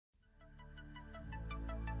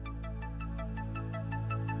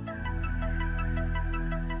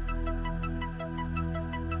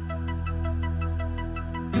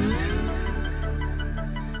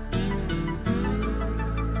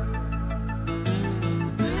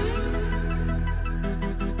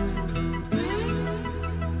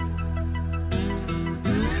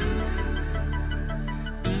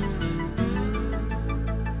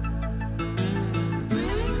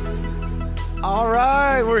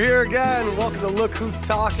again. Welcome to Look Who's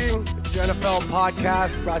Talking. It's your NFL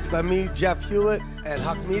podcast brought to you by me, Jeff Hewlett, and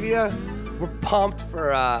Huck Media. We're pumped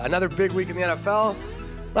for another big week in the NFL.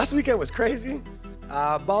 Last weekend was crazy.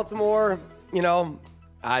 Baltimore,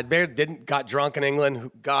 got drunk in England.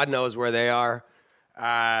 God knows where they are.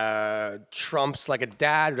 Trump's like a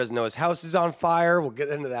dad who doesn't know his house is on fire. We'll get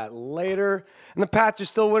into that later. And the Pats are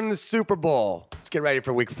still winning the Super Bowl. Let's get ready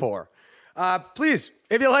for week 4. Please,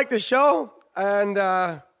 if you like the show,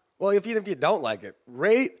 and even if you don't like it,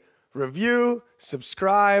 rate, review,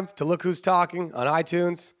 subscribe to Look Who's Talking on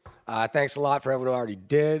iTunes. Thanks a lot for everyone who already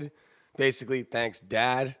did. Basically, thanks,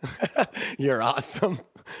 Dad. You're awesome.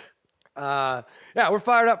 We're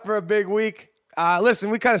fired up for a big week.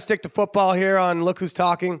 Listen, we kind of stick to football here on Look Who's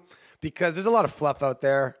Talking because there's a lot of fluff out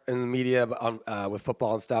there in the media with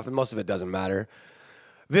football and stuff, and most of it doesn't matter.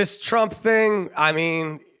 This Trump thing,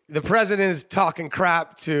 the president is talking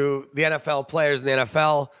crap to the NFL players in the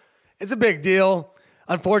NFL. It's a big deal.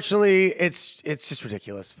 Unfortunately, it's just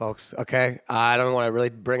ridiculous, folks, okay? I don't want to really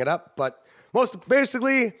bring it up, but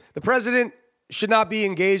basically, the president should not be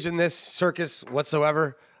engaged in this circus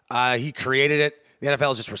whatsoever. He created it. The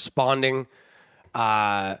NFL is just responding.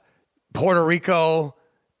 Puerto Rico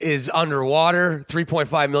is underwater.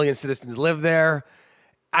 3.5 million citizens live there.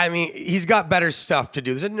 He's got better stuff to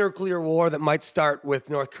do. There's a nuclear war that might start with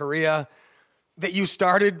North Korea that you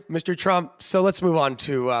started, Mr. Trump. So let's move on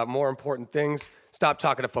to more important things. Stop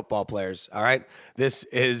talking to football players, all right? This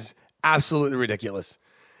is absolutely ridiculous.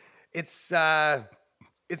 It's literally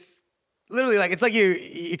it's like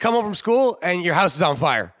you come home from school and your house is on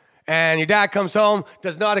fire. And your dad comes home,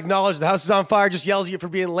 does not acknowledge the house is on fire, just yells at you for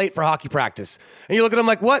being late for hockey practice. And you look at him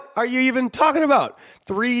like, what are you even talking about?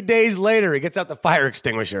 3 days later, he gets out the fire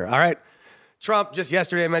extinguisher, all right? Trump, just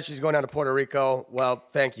yesterday, mentioned he's going down to Puerto Rico. Well,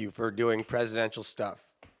 thank you for doing presidential stuff,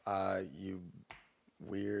 you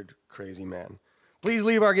weird, crazy man. Please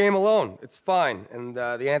leave our game alone. It's fine. And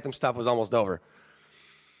the anthem stuff was almost over.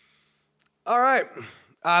 All right.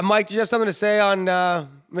 Mike, do you have something to say on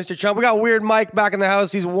Mr. Trump? We got Weird Mike back in the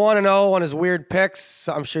house. He's 1-0 on his weird picks.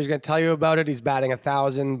 So I'm sure he's going to tell you about it. He's batting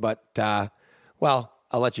 1,000, but, I'll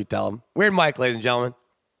let you tell him. Weird Mike, ladies and gentlemen.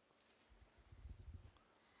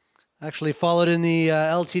 Actually followed in the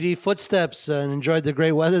LTD footsteps and enjoyed the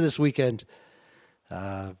great weather this weekend.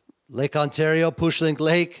 Lake Ontario, Pushlink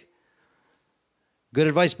Lake. Good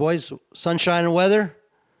advice, boys. Sunshine and weather.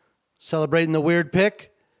 Celebrating the weird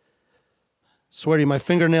pick. Swear to you, my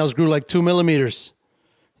fingernails grew like 2 millimeters.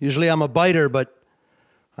 Usually I'm a biter, but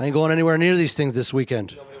I ain't going anywhere near these things this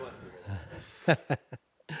weekend. Nobody wants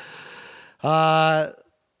to.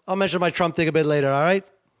 I'll mention my Trump thing a bit later, all right?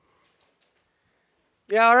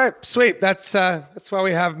 Yeah, all right. Sweet. That's why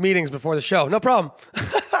we have meetings before the show. No problem.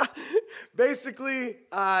 Basically,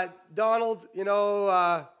 Donald,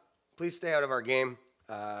 please stay out of our game.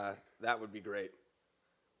 That would be great.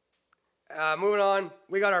 Moving on,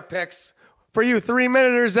 we got our picks. For you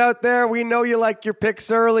 3-minuters out there, we know you like your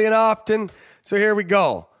picks early and often, so here we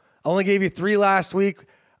go. I only gave you 3 last week.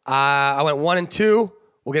 I went 1-2.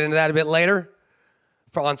 We'll get into that a bit later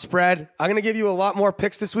on spread. I'm going to give you a lot more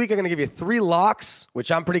picks this week. I'm going to give you 3 locks,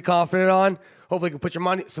 which I'm pretty confident on. Hopefully you can put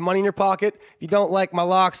some money in your pocket. If you don't like my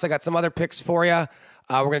locks, I got some other picks for you.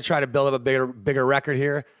 We're going to try to build up a bigger record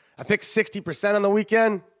here. I picked 60% on the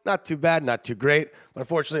weekend. Not too bad, not too great. But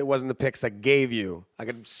unfortunately, it wasn't the picks I gave you. I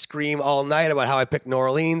could scream all night about how I picked New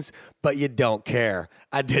Orleans, but you don't care.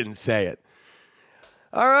 I didn't say it.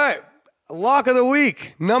 All right. Lock of the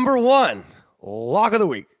week. Number 1. Lock of the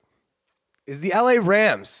week is the LA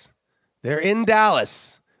Rams. They're in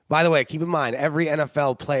Dallas. By the way, keep in mind, every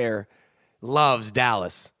NFL player loves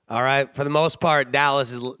Dallas. All right? For the most part,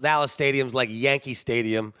 Dallas Stadium's like Yankee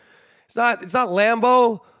Stadium. It's not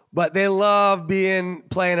Lambeau, but they love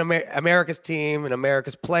playing America's team in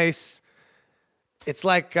America's place. It's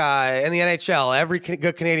like in the NHL, every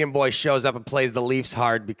good Canadian boy shows up and plays the Leafs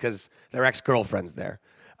hard because their ex-girlfriend's there.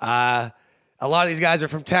 A lot of these guys are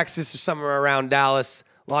from Texas or somewhere around Dallas.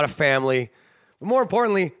 A lot of family. But more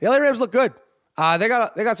importantly, the LA Rams look good. They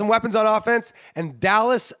got some weapons on offense. And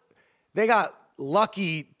Dallas, they got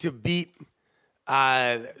lucky to beat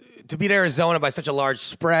Arizona by such a large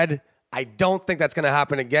spread. I don't think that's going to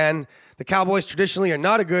happen again. The Cowboys traditionally are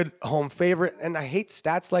not a good home favorite, and I hate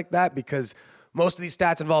stats like that because most of these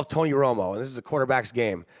stats involve Tony Romo, and this is a quarterback's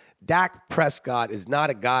game. Dak Prescott is not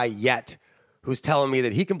a guy yet who's telling me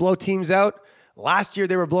that he can blow teams out. Last year,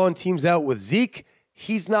 they were blowing teams out with Zeke.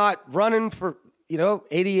 He's not running for,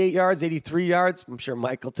 88 yards, 83 yards. I'm sure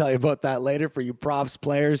Mike will tell you about that later for you props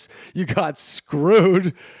players. You got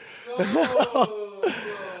screwed.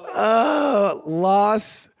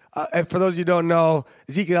 Loss And for those of you who don't know,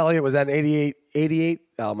 Ezekiel Elliott was at 88.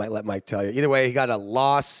 I might let Mike tell you. Either way, he got a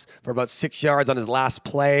loss for about 6 yards on his last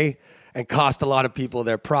play and cost a lot of people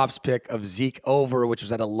their props pick of Zeke over, which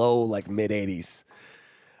was at a low, like mid-80s.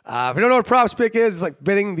 If you don't know what props pick is, it's like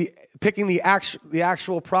picking the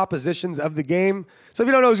actual propositions of the game. So if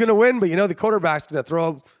you don't know who's going to win, but you know the quarterback's going to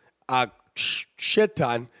throw a shit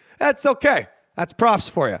ton, that's okay. That's props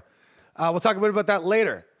for you. We'll talk a bit about that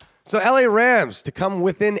later. So LA Rams to come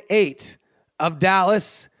within 8 of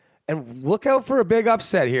Dallas, and look out for a big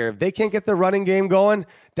upset here. If they can't get their running game going,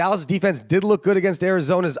 Dallas' defense did look good against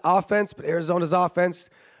Arizona's offense, but Arizona's offense,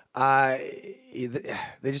 they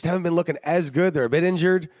just haven't been looking as good. They're a bit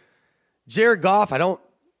injured. Jared Goff, I'm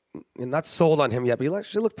not sold on him yet, but he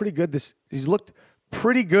actually looked pretty good. He's looked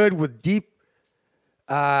pretty good with deep,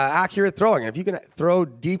 accurate throwing. And if you can throw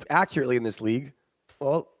deep accurately in this league,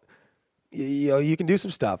 well, you can do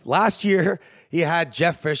some stuff. Last year, he had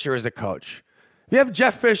Jeff Fisher as a coach. If you have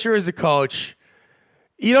Jeff Fisher as a coach,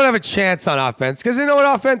 you don't have a chance on offense because you know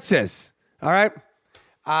what offense is. All right?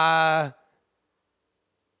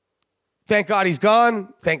 Thank God he's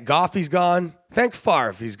gone. Thank Goff he's gone. Thank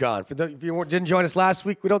Favre he's gone. If you didn't join us last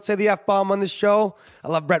week, we don't say the F-bomb on this show. I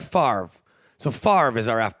love Brett Favre. So Favre is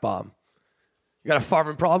our F-bomb. You got a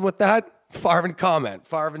Favre problem with that? Favre and comment.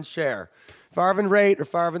 Favre and share. Favre and rate or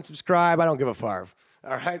Favre and subscribe. I don't give a Favre.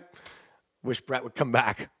 All right? Wish Brett would come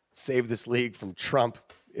back. Save this league from Trump.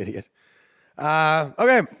 Idiot.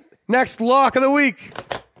 Okay. Next lock of the week.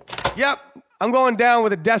 Yep. I'm going down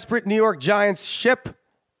with a desperate New York Giants ship.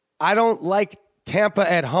 I don't like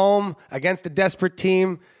Tampa at home against a desperate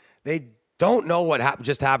team. They don't know what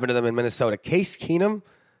just happened to them in Minnesota. Case Keenum,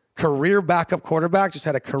 career backup quarterback, just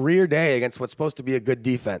had a career day against what's supposed to be a good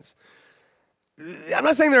defense. I'm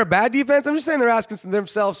not saying they're a bad defense. I'm just saying they're asking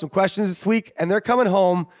themselves some questions this week, and they're coming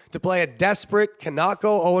home to play a desperate, cannot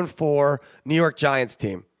go 0-4 New York Giants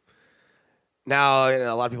team. Now,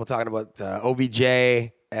 a lot of people talking about OBJ,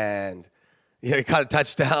 and he caught a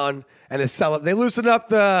touchdown, and they loosened up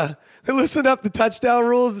the touchdown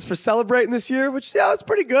rules for celebrating this year, which it's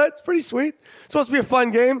pretty good. It's pretty sweet. It's supposed to be a fun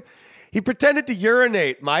game. He pretended to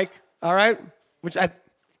urinate, Mike. All right, which I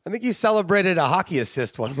think you celebrated a hockey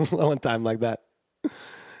assist one time like that.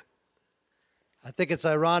 I think it's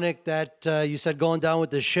ironic that you said going down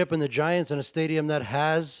with the ship and the Giants in a stadium that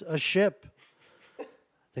has a ship. I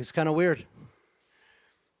think it's kind of weird.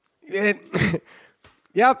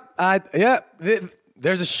 Yep.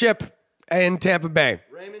 There's a ship in Tampa Bay.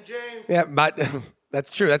 Raymond James. Yeah, but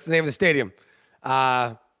that's true. That's the name of the stadium.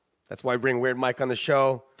 That's why I bring Weird Mike on the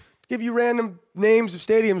show to give you random names of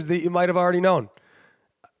stadiums that you might have already known.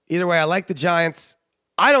 Either way, I like the Giants.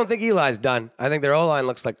 I don't think Eli's done. I think their O-line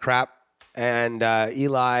looks like crap. And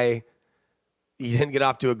Eli, he didn't get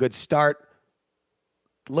off to a good start.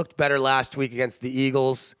 Looked better last week against the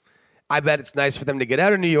Eagles. I bet it's nice for them to get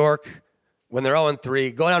out of New York when they're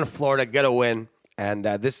 0-3, go down to Florida, get a win. And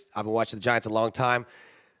I've been watching the Giants a long time.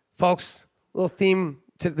 Folks, a little theme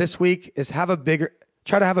to this week is try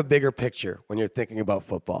to have a bigger picture when you're thinking about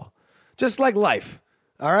football. Just like life,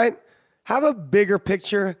 all right? Have a bigger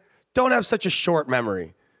picture. Don't have such a short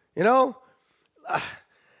memory. You know?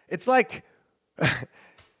 It's like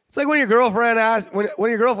when your girlfriend asks when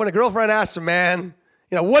a girlfriend asks a man,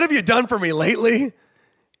 what have you done for me lately?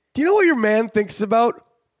 Do you know what your man thinks about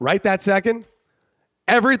right that second?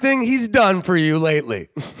 Everything he's done for you lately.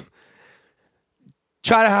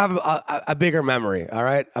 Try to have a bigger memory, all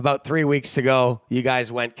right? About 3 weeks ago, you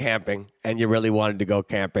guys went camping, and you really wanted to go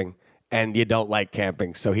camping, and you don't like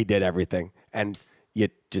camping, so he did everything, and you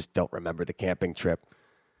just don't remember the camping trip.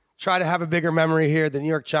 Try to have a bigger memory here. The New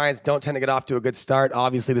York Giants don't tend to get off to a good start.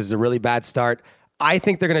 Obviously, this is a really bad start. I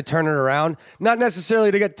think they're going to turn it around, not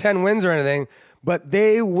necessarily to get 10 wins or anything, but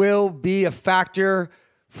they will be a factor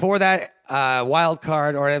for that wild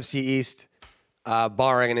card or NFC East,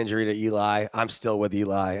 barring an injury to Eli. I'm still with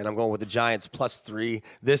Eli, and I'm going with the Giants +3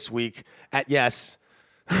 this week at,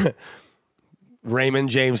 Raymond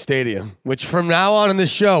James Stadium, which from now on in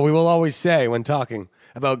this show, we will always say when talking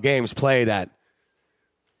about games played at.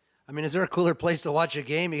 I mean, is there a cooler place to watch a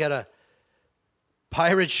game? You got a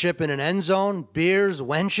pirate ship in an end zone, beers,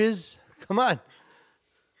 wenches. Come on.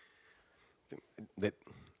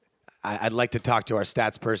 I'd like to talk to our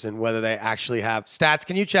stats person, whether they actually have stats.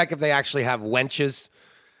 Can you check if they actually have wenches?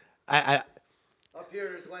 Up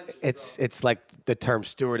here is wenches. It's like the term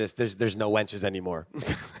stewardess. There's no wenches anymore.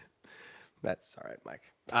 That's all right, Mike.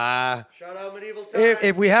 Shout out Medieval Times.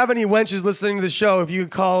 If we have any wenches listening to the show, if you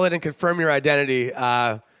could call in and confirm your identity,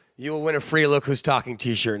 you will win a free Look Who's Talking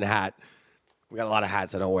t-shirt and hat. We got a lot of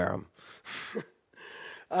hats. I don't wear them.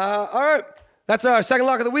 All right. That's our second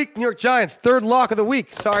lock of the week, New York Giants. Third lock of the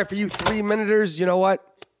week. Sorry for you 3-minuters. You know what?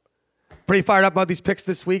 Pretty fired up about these picks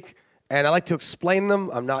this week, and I like to explain them.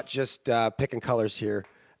 I'm not just picking colors here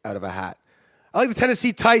out of a hat. I like the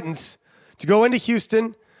Tennessee Titans to go into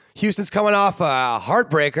Houston. Houston's coming off a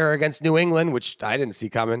heartbreaker against New England, which I didn't see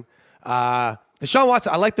coming. Deshaun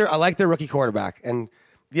Watson, I like their rookie quarterback, and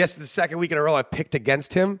yes, the second week in a row I've picked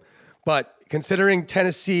against him, but considering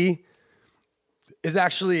Tennessee is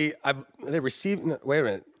actually they received. Wait a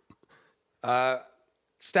minute.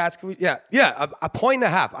 Stats? Can we? Yeah. A point and a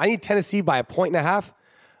half. I need Tennessee by a point and a half.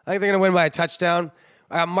 I think they're going to win by a touchdown.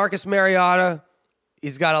 I got Marcus Mariota.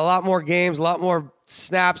 He's got a lot more games, a lot more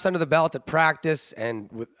snaps under the belt at practice,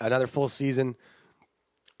 and with another full season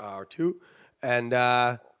or two. And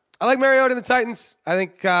I like Mariota and the Titans. I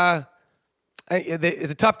think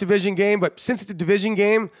it's a tough division game, but since it's a division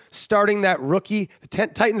game, starting that rookie, the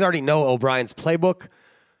Titans already know O'Brien's playbook.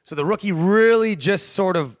 So the rookie really just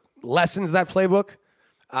sort of lessens that playbook.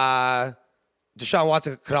 Deshaun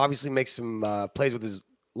Watson could obviously make some plays with his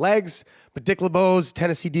legs, but Dick LeBeau's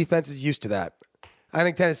Tennessee defense is used to that. I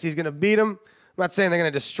think Tennessee's going to beat them. I'm not saying they're going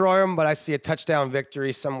to destroy them, but I see a touchdown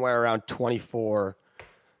victory somewhere around 24-17.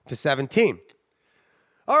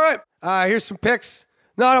 All right, here's some picks.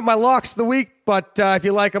 Not on my locks of the week, but if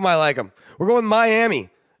you like them, I like them. We're going with Miami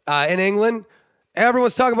in England.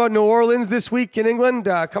 Everyone's talking about New Orleans this week in England,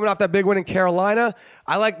 coming off that big win in Carolina.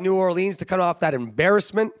 I like New Orleans to come off that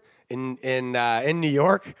embarrassment in New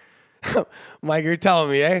York. Mike, you're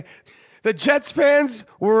telling me, eh? The Jets fans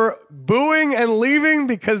were booing and leaving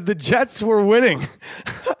because the Jets were winning.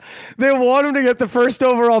 They want them to get the first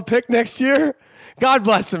overall pick next year. God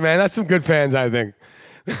bless them, man. That's some good fans, I think.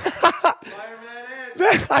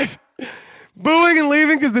 Booing and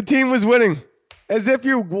leaving because the team was winning. As if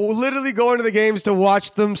you're literally going to the games to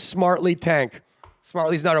watch them smartly tank.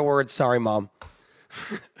 Smartly's not a word. Sorry, Mom.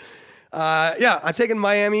 I'm taking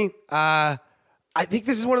Miami. I think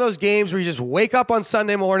this is one of those games where you just wake up on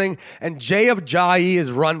Sunday morning and Jay Ajayi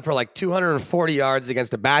is run for like 240 yards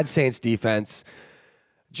against a bad Saints defense.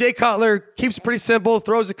 Jay Cutler keeps it pretty simple,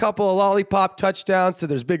 throws a couple of lollipop touchdowns to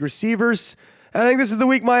their big receivers. And I think this is the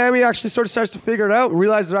week Miami actually sort of starts to figure it out and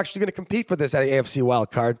realize they're actually going to compete for this at AFC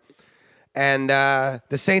wildcard. And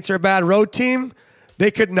the Saints are a bad road team.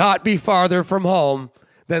 They could not be farther from home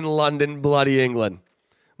than London, bloody England.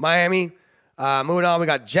 Miami, moving on, we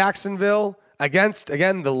got Jacksonville against,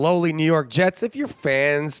 again, the lowly New York Jets. If your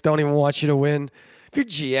fans don't even want you to win, if your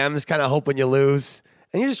GM is kind of hoping you lose,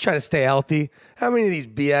 and you're just trying to stay healthy, how many of these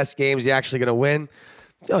BS games are you actually going to win?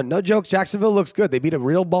 No jokes, Jacksonville looks good. They beat a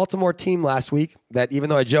real Baltimore team last week that,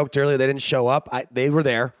 even though I joked earlier they didn't show up, they were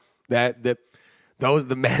there. The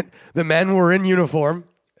men were in uniform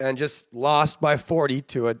and just lost by 40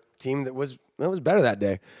 to a team that was better that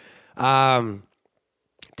day.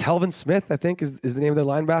 Telvin Smith, I think, is the name of their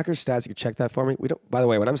linebacker. Stats, you can check that for me. By the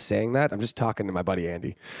way, when I'm saying that, I'm just talking to my buddy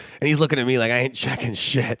Andy. And he's looking at me like I ain't checking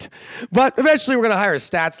shit. But eventually we're going to hire a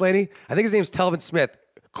stats lady. I think his name's Telvin Smith.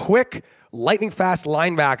 Quick, lightning fast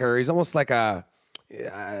linebacker. He's almost like a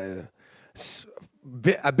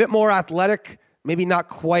bit more athletic, maybe not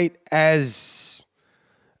quite as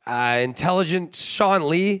intelligent. Sean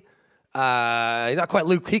Lee. Not quite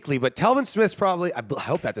Luke Kuechly, but Telvin Smith's probably, I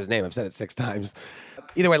hope that's his name. I've said it 6 times.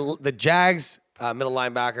 Either way, the Jags middle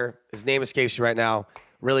linebacker, his name escapes you right now.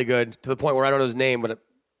 Really good, to the point where I don't know his name, but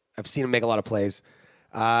I've seen him make a lot of plays.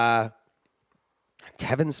 Tevin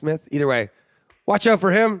Smith. Either way, watch out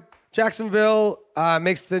for him. Jacksonville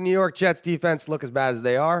makes the New York Jets defense look as bad as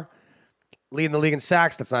they are. Leading the league in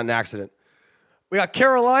sacks, that's not an accident. We got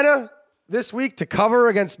Carolina this week to cover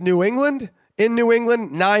against New England. In New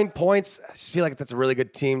England, 9 points. I just feel like that's a really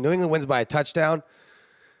good team. New England wins by a touchdown.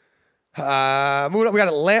 Moving on,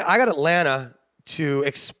 I got Atlanta to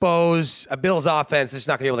expose a Bills offense that's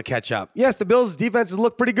not going to be able to catch up. Yes, the Bills' defenses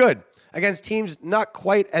look pretty good against teams not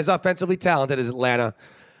quite as offensively talented as Atlanta.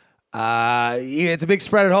 It's a big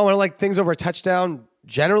spread at home. I don't like things over a touchdown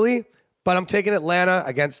generally, but I'm taking Atlanta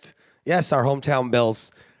against, yes, our hometown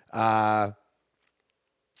Bills. They're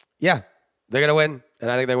going to win,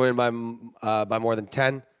 and I think they win by more than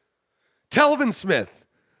 10. Telvin Smith.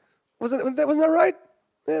 Wasn't that right?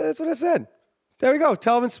 Yeah, that's what I said. There we go.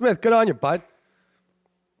 Telvin Smith. Good on you, bud.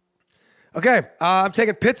 Okay, I'm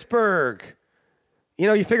taking Pittsburgh. You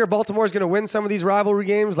know, you figure Baltimore's going to win some of these rivalry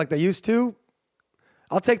games like they used to.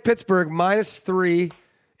 I'll take Pittsburgh -3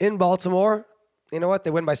 in Baltimore. You know what?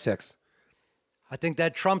 They win by 6. I think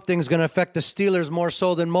that Trump thing's going to affect the Steelers more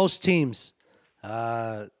so than most teams.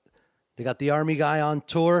 They got the Army guy on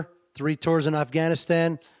tour, 3 tours in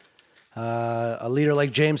Afghanistan. A leader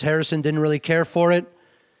like James Harrison didn't really care for it.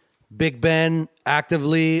 Big Ben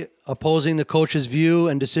actively opposing the coach's view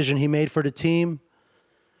and decision he made for the team.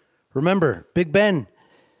 Remember, Big Ben,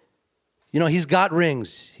 he's got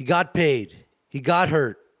rings. He got paid. He got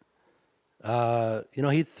hurt.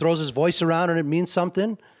 He throws his voice around and it means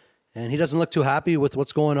something. And he doesn't look too happy with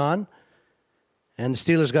what's going on. And the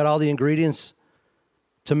Steelers got all the ingredients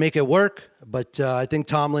to make it work. But I think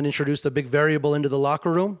Tomlin introduced a big variable into the locker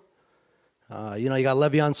room. You got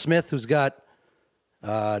Le'Veon Smith, who's got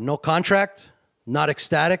no contract, not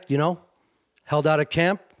ecstatic, held out of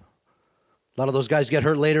camp. A lot of those guys get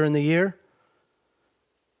hurt later in the year.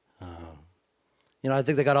 I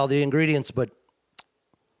think they got all the ingredients, but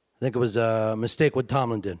I think it was a mistake what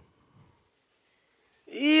Tomlin did.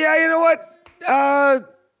 Yeah, you know what?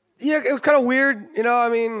 It was kind of weird.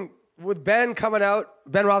 With Ben coming out,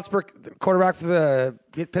 Ben Roethlisberger, the quarterback for the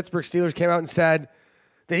Pittsburgh Steelers, came out and said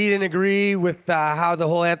that he didn't agree with how the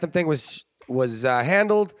whole anthem thing was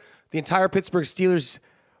handled. The entire Pittsburgh Steelers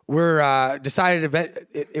were decided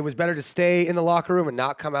it was better to stay in the locker room and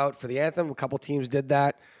not come out for the anthem. A couple teams did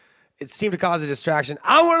that. It seemed to cause a distraction.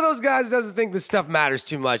 I'm one of those guys that doesn't think this stuff matters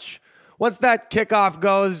too much. Once that kickoff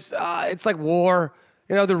goes, it's like war.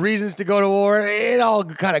 The reasons to go to war, it all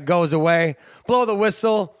kind of goes away. Blow the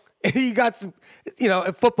whistle. You got some,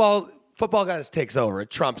 football kind of takes over. It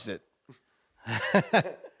trumps it.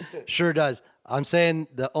 Sure does. I'm saying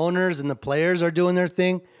the owners and the players are doing their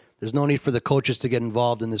thing. There's no need for the coaches to get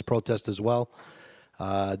involved in this protest as well.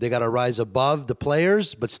 They got to rise above the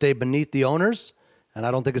players, but stay beneath the owners. And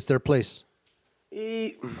I don't think it's their place.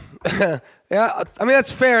 Yeah,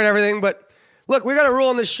 that's fair and everything. But look, we got a rule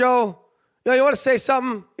on this show. You want to say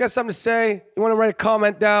something? You got something to say? You want to write a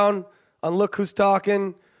comment down on Look Who's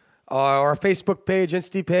Talking or our Facebook page,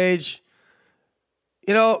 Insta page?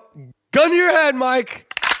 Gun to your head, Mike.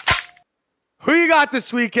 Who you got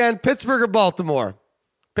this weekend? Pittsburgh or Baltimore?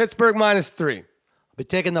 Pittsburgh -3. I'll be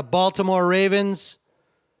taking the Baltimore Ravens.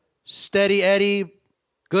 Steady Eddie.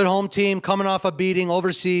 Good home team coming off a beating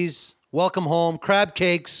overseas. Welcome home. Crab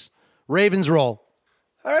cakes. Ravens roll.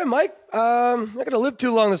 All right, Mike. I'm not going to live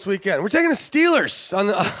too long this weekend. We're taking the Steelers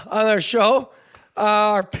on our show.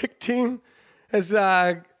 Our pick team is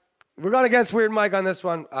we're going against Weird Mike on this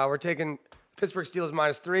one. We're taking Pittsburgh Steelers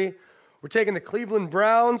 -3. We're taking the Cleveland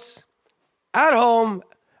Browns at home.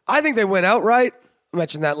 I think they win outright. I'll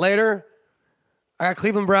mention that later. I got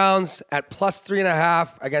Cleveland Browns at +3.5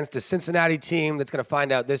 against a Cincinnati team that's going to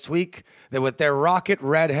find out this week that with their rocket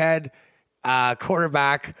redhead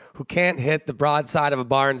quarterback who can't hit the broadside of a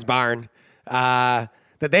barn, that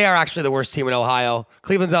they are actually the worst team in Ohio.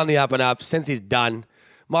 Cleveland's on the up and up since he's done.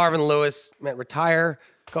 Marvin Lewis, man, retire.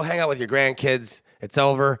 Go hang out with your grandkids. It's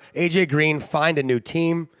over. AJ Green, find a new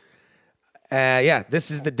team.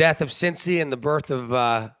 This is the death of Cincy and the birth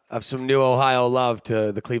of some new Ohio love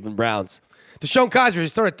to the Cleveland Browns. DeShone Kizer,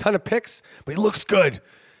 he's thrown a ton of picks, but he looks good.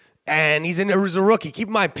 And he's a rookie. Keep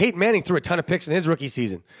in mind, Peyton Manning threw a ton of picks in his rookie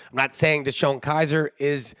season. I'm not saying DeShone Kizer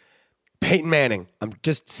is Peyton Manning. I'm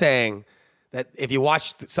just saying that if you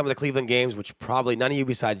watch some of the Cleveland games, which probably none of you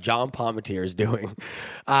besides John Palmetier is doing,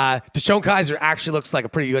 DeShone Kizer actually looks like a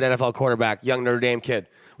pretty good NFL quarterback, young Notre Dame kid.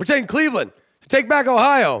 We're taking Cleveland to take back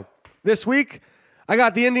Ohio. This week, I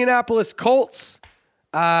got the Indianapolis Colts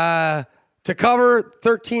to cover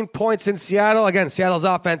 13 points in Seattle. Again, Seattle's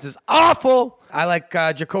offense is awful. I like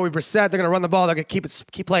Jacoby Brissett. They're going to run the ball. They're going to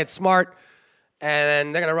keep playing smart.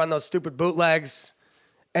 And they're going to run those stupid bootlegs.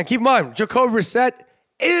 And keep in mind, Jacoby Brissett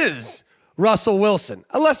is Russell Wilson.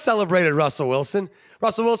 A less celebrated Russell Wilson.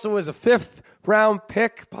 Russell Wilson was a 5th-round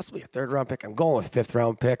pick, possibly a 3rd-round pick. I'm going with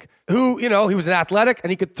 5th-round pick. Who, he was an athletic and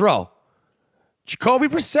he could throw. Jacoby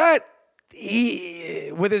Brissett,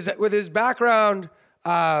 with his background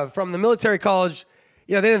from the military college,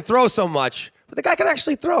 they didn't throw so much, but the guy can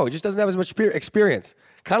actually throw. He just doesn't have as much experience.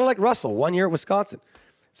 Kind of like Russell, 1 year at Wisconsin.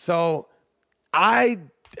 So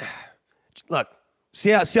look,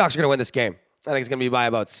 Seahawks are going to win this game. I think it's going to be by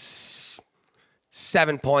about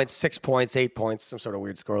 7 points, 6 points, 8 points, some sort of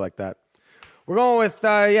weird score like that. We're going with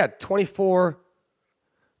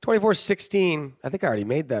 24-16. I think I already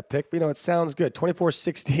made that pick, but it sounds good.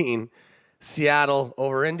 24-16, Seattle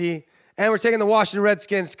over Indy. And we're taking the Washington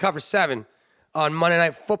Redskins to cover 7 on Monday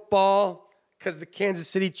Night Football because the Kansas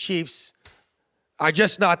City Chiefs are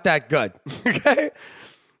just not that good. Okay?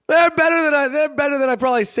 They're better than I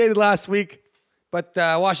probably stated last week. But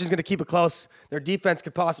Washington's going to keep it close. Their defense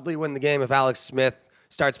could possibly win the game if Alex Smith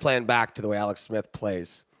starts playing back to the way Alex Smith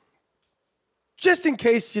plays. Just in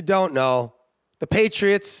case you don't know, the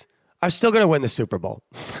Patriots are still going to win the Super Bowl.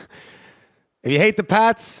 If you hate the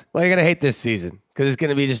Pats, well, you're going to hate this season because it's going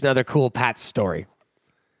to be just another cool Pats story.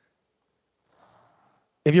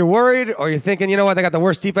 if you're worried or you're thinking, you know what, they got the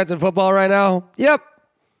worst defense in football right now. Yep,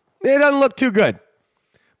 it doesn't look too good.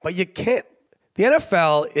 But you can't. The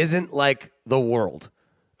NFL isn't like the world.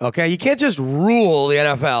 Okay, you can't just rule the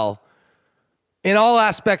NFL in all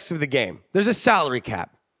aspects of the game. There's a salary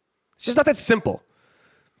cap. It's just not that simple.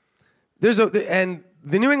 And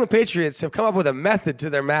the New England Patriots have come up with a method to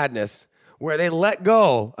their madness where they let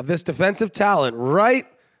go of this defensive talent right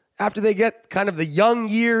after they get kind of the young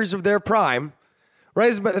years of their prime. Right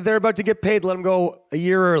as they're about to get paid, let them go a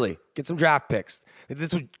year early, get some draft picks.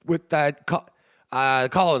 This was with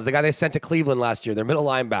Collins, the guy they sent to Cleveland last year, their middle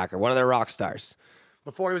linebacker, one of their rock stars.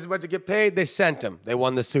 Before he was about to get paid, they sent him. They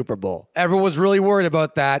won the Super Bowl. Everyone was really worried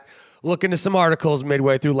about that. Look into some articles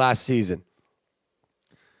midway through last season.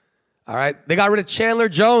 All right, they got rid of Chandler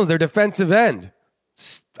Jones, their defensive end.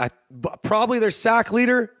 Probably their sack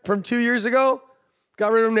leader from 2 years ago.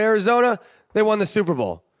 Got rid of him to Arizona. They won the Super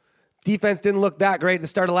Bowl. Defense didn't look that great at the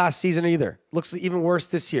start of last season either. Looks even worse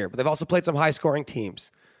this year, but they've also played some high-scoring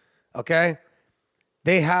teams. Okay?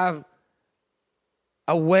 They have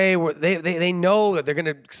a way where they know that they're going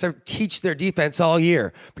to sort of teach their defense all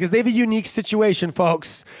year because they have a unique situation,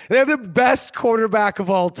 folks. They have the best quarterback of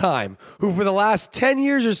all time who for the last 10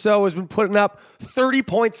 years or so has been putting up 30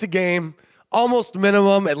 points a game, almost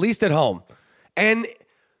minimum, at least at home. And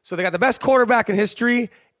so they got the best quarterback in history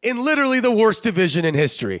in literally the worst division in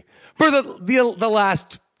history for the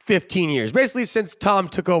last 15 years, basically since Tom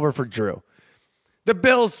took over for Drew. The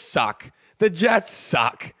Bills suck. The Jets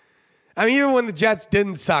suck. I mean, even when the Jets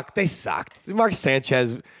didn't suck, they sucked. Mark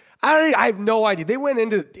Sanchez, I have no idea. They went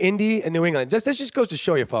into Indy and New England. This just goes to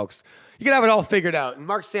show you, folks. You can have it all figured out. And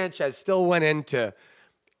Mark Sanchez still went into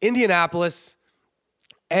Indianapolis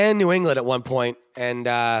and New England at one point and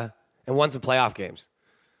won some playoff games.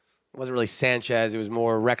 It wasn't really Sanchez. It was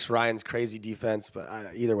more Rex Ryan's crazy defense. But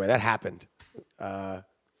either way, that happened. But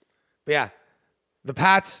yeah, the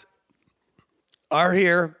Pats are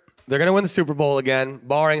here. They're going to win the Super Bowl again,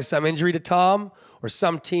 barring some injury to Tom or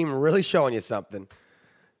some team really showing you something.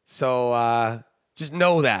 So just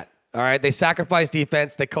know that, all right? They sacrifice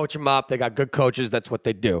defense. They coach them up. They got good coaches. That's what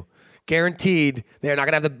they do. Guaranteed, they're not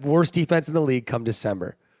going to have the worst defense in the league come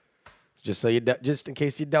December. Just in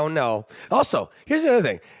case you don't know. Also, here's another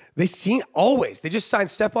thing. They just signed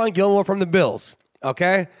Stephon Gilmore from the Bills,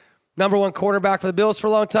 okay? Number one quarterback for the Bills for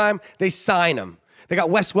a long time. They sign him. They got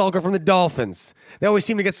Wes Welker from the Dolphins. They always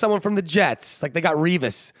seem to get someone from the Jets, like they got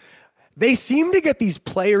Revis. They seem to get these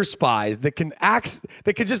player spies that can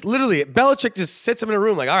just literally, Belichick just sits them in a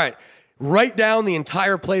room like, all right, write down the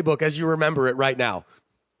entire playbook as you remember it right now.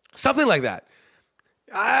 Something like that.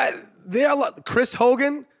 Chris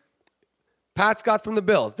Hogan, Pats got from the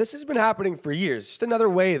Bills. This has been happening for years. Just another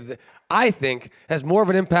way that I think has more of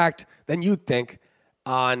an impact than you'd think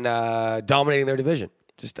on dominating their division.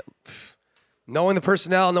 Just knowing the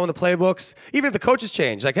personnel, knowing the playbooks, even if the coaches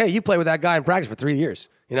change. Like, hey, you play with that guy in practice for 3 years.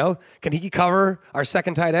 You know, can he cover our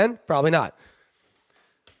second tight end? Probably not.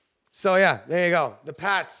 So, yeah, there you go. The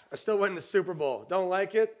Pats are still winning the Super Bowl. Don't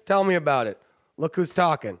like it? Tell me about it. Look who's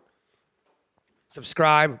talking.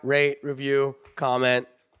 Subscribe, rate, review, comment,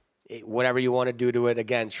 whatever you want to do to it.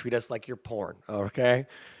 Again, treat us like you're porn, okay?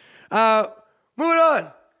 Moving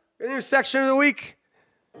on. A new section of the week.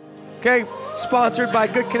 Okay, sponsored by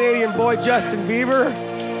good Canadian boy Justin Bieber.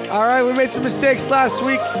 All right, we made some mistakes last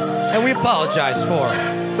week, and we apologize for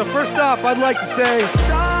them. So first off, I'd like to say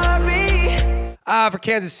sorry for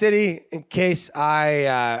Kansas City, in case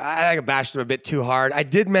I bashed them a bit too hard. I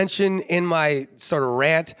did mention in my sort of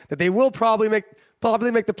rant that they will probably make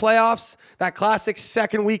the playoffs. That classic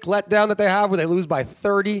second week letdown that they have where they lose by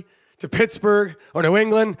 30 to Pittsburgh or New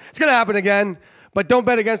England. It's going to happen again, but don't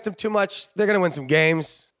bet against them too much. They're going to win some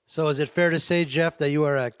games. So is it fair to say, Jeff, that you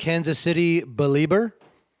are a Kansas City believer?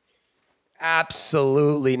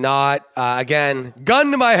 Absolutely not. Again,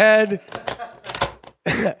 gun to my head.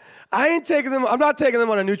 I'm not taking them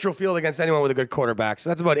on a neutral field against anyone with a good quarterback. So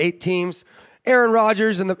that's about 8 teams. Aaron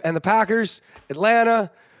Rodgers and the Packers,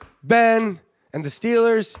 Atlanta, Ben and the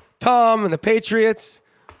Steelers, Tom and the Patriots,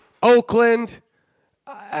 Oakland.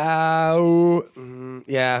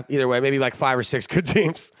 Yeah, either way, maybe like 5 or 6 good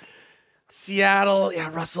teams. Seattle, yeah,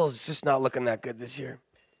 Russell's just not looking that good this year.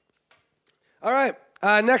 All right,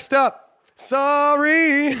 next up,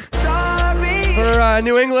 sorry for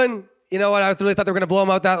New England. You know what? I really thought they were going to blow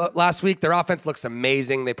them out that last week. Their offense looks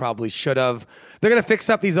amazing. They probably should have. They're going to fix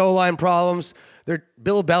up these O-line problems.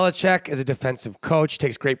 Bill Belichick is a defensive coach,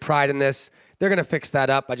 takes great pride in this. They're going to fix that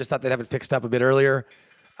up. I just thought they'd have it fixed up a bit earlier.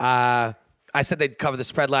 I said they'd cover the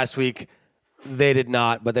spread last week. They did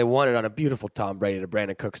not, but they won it on a beautiful Tom Brady to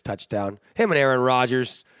Brandon Cooks touchdown. Him and Aaron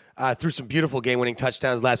Rodgers. threw some beautiful game-winning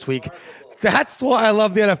touchdowns last week. That's why I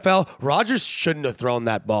love the NFL. Rodgers shouldn't have thrown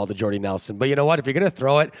that ball to Jordy Nelson. But you know what? If you're going to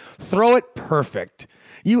throw it perfect.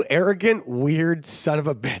 You arrogant, weird son of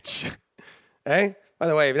a bitch. Hey? By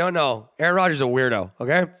the way, if you don't know, Aaron Rodgers is a weirdo,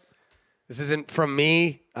 okay? This isn't from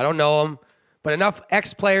me. I don't know him. But enough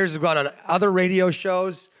ex-players have gone on other radio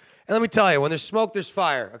shows. And let me tell you, when there's smoke, there's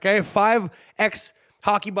fire, okay? 5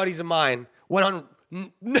 ex-hockey buddies of mine went on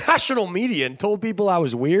national media and told people I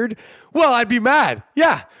was weird. Well, I'd be mad.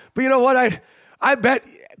 Yeah. But you know what? I bet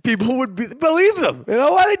people would believe them. You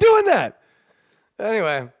know, why are they doing that?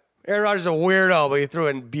 Anyway, Aaron Rodgers is a weirdo, but he threw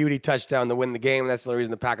in beauty touchdown to win the game. That's the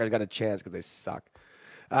reason the Packers got a chance, because they suck.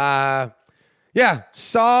 Yeah,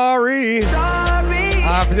 sorry. For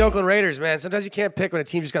the Oakland Raiders, man. Sometimes you can't pick when a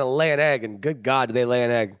team's just going to lay an egg, and good God, do they lay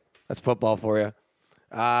an egg. That's football for you.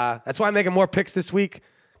 That's why I'm making more picks this week,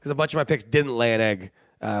 because a bunch of my picks didn't lay an egg.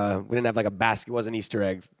 We didn't have like a basket. It wasn't Easter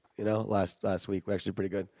eggs, you know, last week. We're actually pretty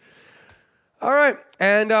good. All right,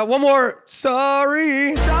 and one more.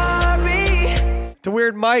 Sorry. To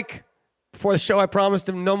Weird Mike. Before the show, I promised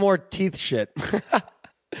him no more teeth shit.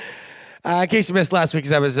 In case you missed last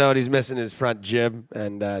week's episode, he's missing his front jib,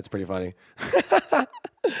 and it's pretty funny.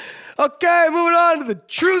 Okay, moving on to the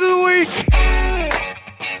Truth of the Week.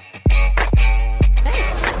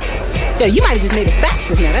 Yeah, you might have just made a fact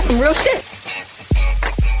just now. That's some real shit.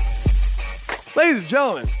 Ladies and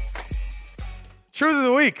gentlemen, Truth of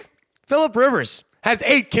the Week. Phillip Rivers has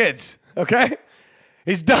 8 kids, okay?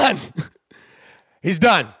 He's done. He's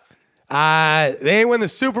done. They ain't win the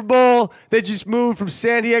Super Bowl. They just moved from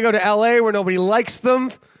San Diego to LA where nobody likes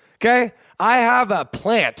them, okay? I have a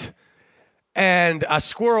plant and a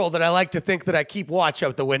squirrel that I like to think that I keep watch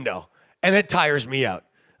out the window, and it tires me out,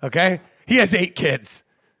 okay? He has 8 kids.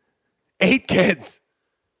 8 kids.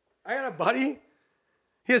 I got a buddy.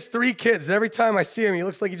 He has 3 kids, and every time I see him, he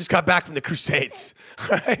looks like he just got back from the Crusades,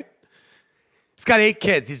 all right? He's got 8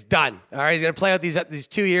 kids. He's done. All right, he's going to play out these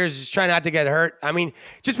 2 years, just trying not to get hurt. I mean,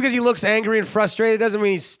 just because he looks angry and frustrated doesn't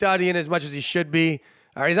mean he's studying as much as he should be.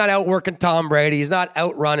 All right, he's not outworking Tom Brady. He's not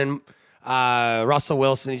outrunning Russell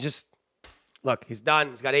Wilson. He's just, look, he's done.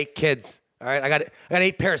 He's got 8 kids. All right, I got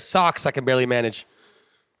 8 pair of socks I can barely manage.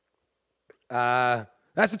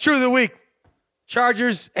 That's the Truth of the Week.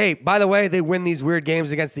 Chargers, hey, by the way, they win these weird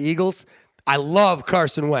games against the Eagles. I love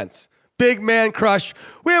Carson Wentz. Big man crush.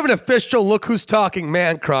 We have an official look who's talking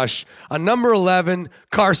man crush on number 11,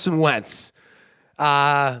 Carson Wentz.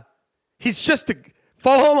 He's just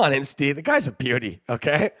follow him on Insta. The guy's a beauty,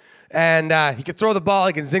 okay? And he can throw the ball.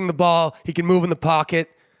 He can zing the ball. He can move in the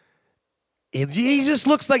pocket. He just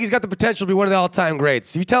looks like he's got the potential to be one of the all-time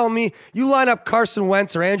greats. If you're telling me you line up Carson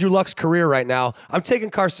Wentz or Andrew Luck's career right now, I'm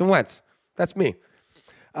taking Carson Wentz. That's me.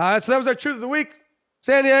 So that was our Truth of the Week.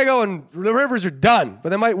 San Diego and the Rivers are done, but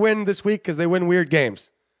they might win this week because they win weird games.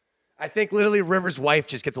 I think literally Rivers' wife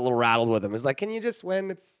just gets a little rattled with him. It's like, can you just win?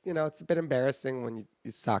 It's, you know, it's a bit embarrassing when you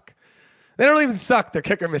suck. They don't even suck. Their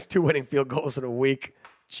kicker missed 2 winning field goals in a week.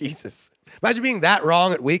 Jesus. Imagine being that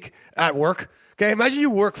wrong at work. Okay, imagine you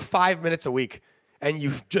work 5 minutes a week and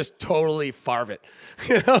you just totally farve it.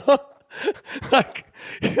 You know? Like,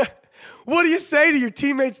 what do you say to your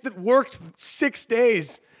teammates that worked 6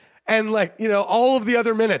 days? And like, you know, all of the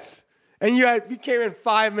other minutes. And you came in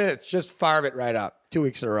 5 minutes, just farve it right up. 2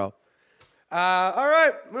 weeks in a row. All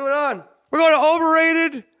right, moving on. We're going to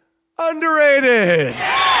overrated, underrated.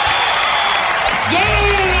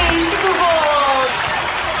 Yay, Super Bowl!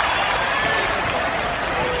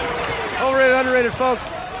 Overrated, underrated, folks.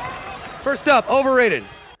 First up, overrated.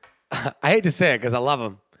 I hate to say it because I love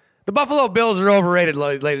them. The Buffalo Bills are overrated,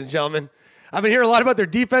 ladies and gentlemen. I've been hearing a lot about their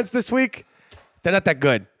defense this week. They're not that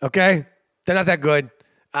good, okay? They're not that good.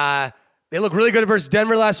 They look really good versus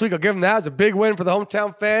Denver last week. I'll give them that. It was a big win for the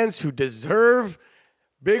hometown fans who deserve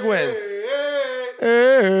big wins.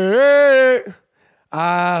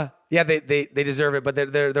 Yeah, they deserve it, but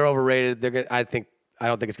they're overrated. I don't think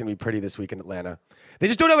it's going to be pretty this week in Atlanta. They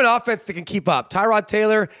just don't have an offense that can keep up. Tyrod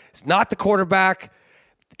Taylor is not the quarterback.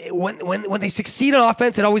 When they succeed on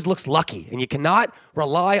offense, it always looks lucky, and you cannot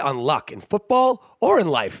rely on luck in football or in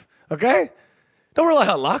life, okay? Don't rely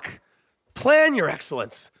on luck. Plan your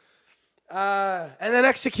excellence. And then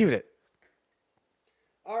execute it.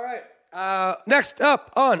 All right. Next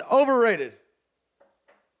up on overrated.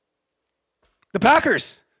 The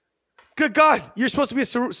Packers. Good God. You're supposed to be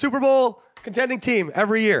a Super Bowl contending team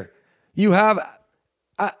every year. You have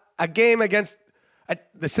a game against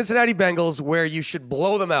the Cincinnati Bengals where you should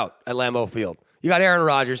blow them out at Lambeau Field. You got Aaron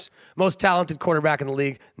Rodgers, most talented quarterback in the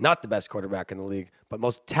league. Not the best quarterback in the league, but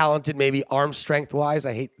most talented maybe arm strength-wise.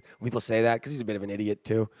 I hate when people say that because he's a bit of an idiot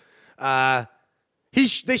too.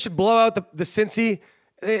 They should blow out the Cincy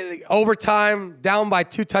overtime, down by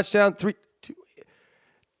 2 touchdowns, 3.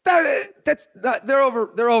 They're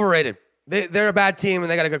overrated. They're a bad team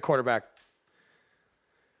and they got a good quarterback.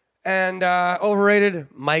 And overrated,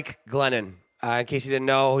 Mike Glennon. In case you didn't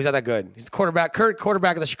know, he's not that good. He's the current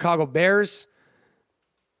quarterback of the Chicago Bears.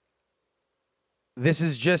 This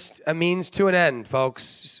is just a means to an end,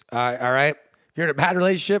 folks. All right? If you're in a bad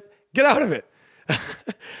relationship, get out of it.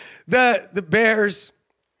 The Bears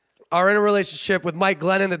are in a relationship with Mike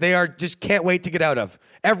Glennon that they just can't wait to get out of.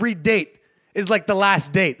 Every date is like the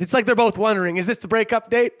last date. It's like they're both wondering, is this the breakup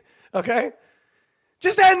date? Okay?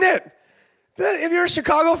 Just end it. If you're a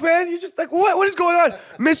Chicago fan, you're just like, what is going on?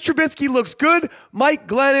 Mitch Trubisky looks good. Mike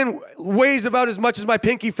Glennon weighs about as much as my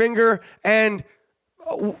pinky finger and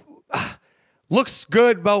looks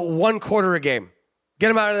good about 1 quarter a game.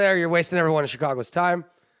 Get him out of there. You're wasting everyone in Chicago's time.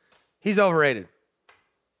 He's overrated.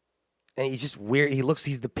 And he's just weird.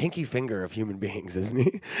 He's the pinky finger of human beings, isn't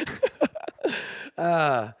he?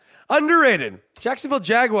 Underrated. Jacksonville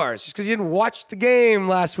Jaguars. Just because you didn't watch the game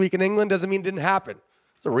last week in England doesn't mean it didn't happen.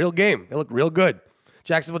 It's a real game. They look real good.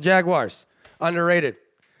 Jacksonville Jaguars. Underrated.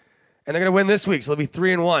 And they're going to win this week, so they'll be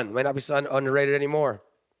 3-1. Might not be so underrated anymore.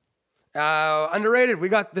 Underrated. We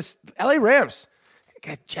got this LA Rams.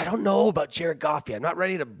 I don't know about Jared Goff yet. I'm not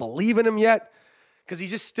ready to believe in him yet because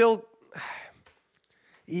he's just still...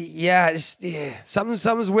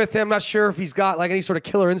 Something's with him. Not sure if he's got like any sort of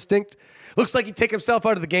killer instinct. Looks like he'd take himself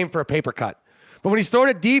out of the game for a paper cut. But when he's throwing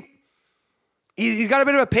it deep, he's got a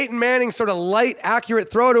bit of a Peyton Manning sort of light, accurate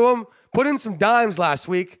throw to him. Put in some dimes last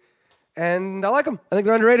week, and I like them. I think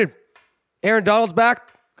they're underrated. Aaron Donald's back.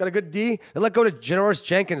 Got a good D. They let go to Janoris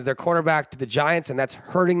Jenkins, their cornerback, to the Giants, and that's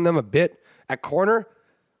hurting them a bit at corner.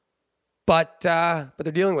 But they're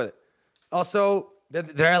dealing with it. Also,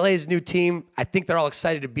 they're LA's new team. I think they're all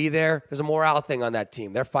excited to be there. There's a morale thing on that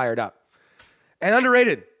team. They're fired up. And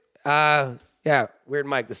underrated. Weird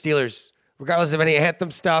Mike. The Steelers, regardless of any anthem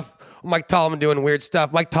stuff, Mike Tomlin doing weird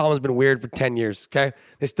stuff. Mike Tomlin's been weird for 10 years, okay?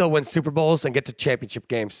 They still win Super Bowls and get to championship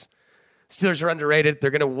games. Steelers are underrated. They're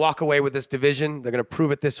going to walk away with this division. They're going to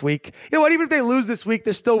prove it this week. You know what? Even if they lose this week,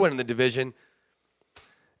 they're still winning the division.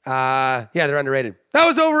 They're underrated. That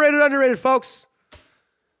was overrated, underrated, folks.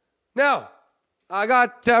 Now, I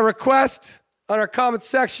got a request on our comment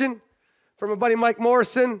section from my buddy Mike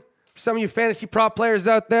Morrison. For some of you fantasy prop players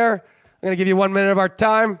out there, I'm going to give you 1 minute of our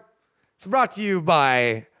time. It's brought to you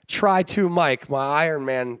by Try To Mike, my Iron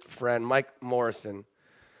Man friend, Mike Morrison.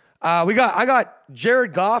 I got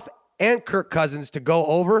Jared Goff and Kirk Cousins to go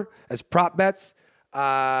over as prop bets.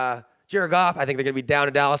 Jared Goff, I think they're going to be down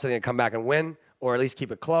in Dallas. They're going to come back and win, or at least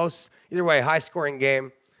keep it close. Either way, high-scoring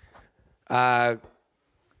game.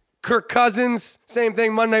 Kirk Cousins, same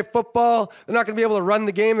thing, Monday Night Football. They're not going to be able to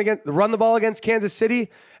run the ball against Kansas City.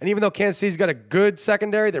 And even though Kansas City's got a good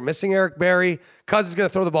secondary, they're missing Eric Berry. Cousins is going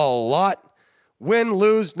to throw the ball a lot. Win,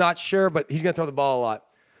 lose, not sure, but he's going to throw the ball a lot.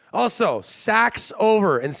 Also, sacks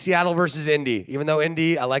over in Seattle versus Indy. Even though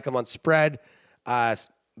Indy, I like them on spread.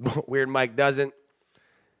 Weird Mike doesn't.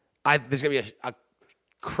 There's going to be a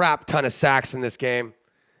crap ton of sacks in this game.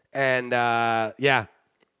 And,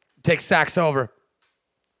 take sacks over.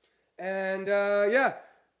 And,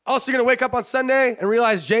 Also, you're going to wake up on Sunday and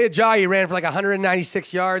realize Jay Ajayi ran for like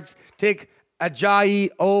 196 yards. Take Ajayi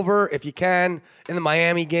over, if you can, in the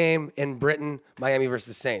Miami game in Britain, Miami versus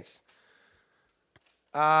the Saints.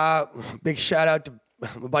 Big shout out to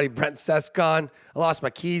my buddy Brent Sescon. I lost my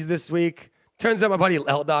keys this week. Turns out my buddy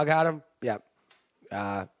L-Dog had them. Yeah.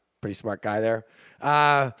 Pretty smart guy there.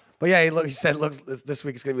 He said, look, this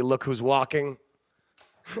week is going to be Look Who's Walking.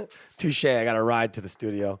 Touche, I got a ride to the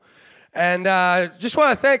studio. And just want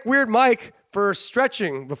to thank Weird Mike for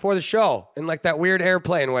stretching before the show in like that weird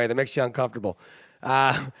airplane way that makes you uncomfortable.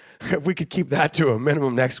 If we could keep that to a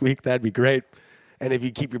minimum next week, that'd be great. And if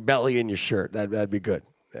you keep your belly in your shirt, that'd be good.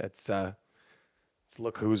 It's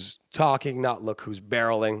Look Who's Talking, not Look Who's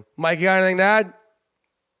Barreling. Mike, you got anything to add?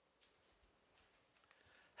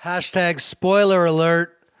 Hashtag spoiler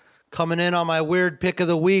alert. Coming in on my weird pick of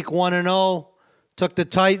the week, 1-0. Took the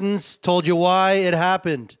Titans. Told you why. It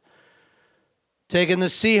happened. Taking the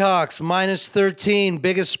Seahawks, -13.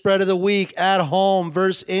 Biggest spread of the week at home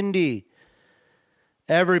versus Indy.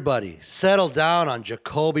 Everybody, settle down on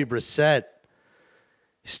Jacoby Brissett.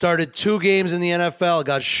 He started 2 games in the NFL.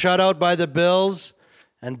 Got shut out by the Bills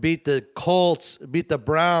and beat the Colts, beat the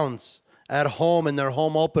Browns at home in their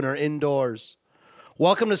home opener indoors.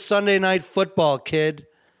 Welcome to Sunday Night Football, kid.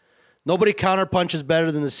 Nobody counterpunches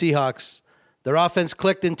better than the Seahawks. Their offense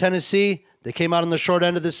clicked in Tennessee. They came out on the short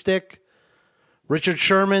end of the stick. Richard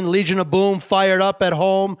Sherman, Legion of Boom, fired up at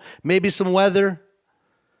home. Maybe some weather.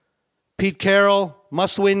 Pete Carroll,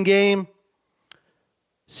 must-win game.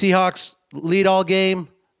 Seahawks lead all game,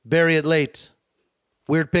 bury it late.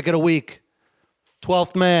 Weird pick of the week.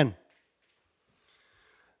 12th man.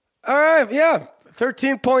 All right, yeah.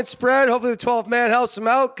 13-point spread. Hopefully the 12th man helps them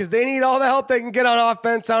out because they need all the help they can get on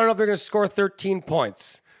offense. I don't know if they're going to score 13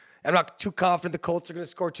 points. I'm not too confident the Colts are going to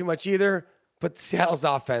score too much either, but Seattle's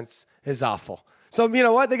offense is awful. So, you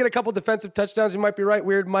know what? They get a couple defensive touchdowns. You might be right,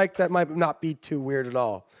 weird, Mike. That might not be too weird at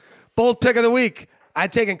all. Bold pick of the week.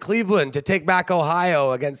 I've taken Cleveland to take back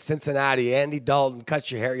Ohio against Cincinnati. Andy Dalton, cut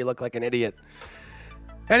your hair. You look like an idiot.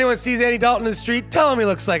 Anyone sees Andy Dalton in the street, tell him he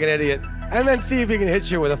looks like an idiot. And then see if he can hit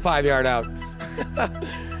you with a 5-yard out.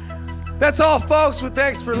 That's all, folks. Well,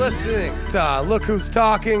 thanks for listening to Look Who's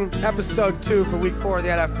Talking, episode 2 for week 4 of the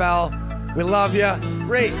NFL. We love you.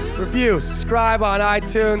 Rate, review, subscribe on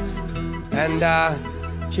iTunes.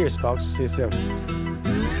 And cheers, folks. We'll see you soon.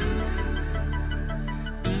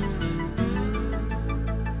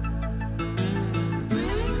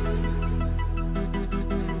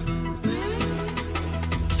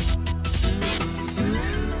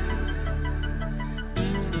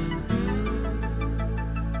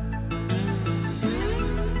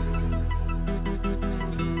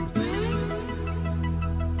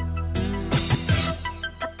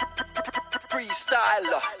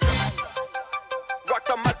 Freestyler. Rock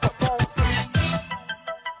the mic.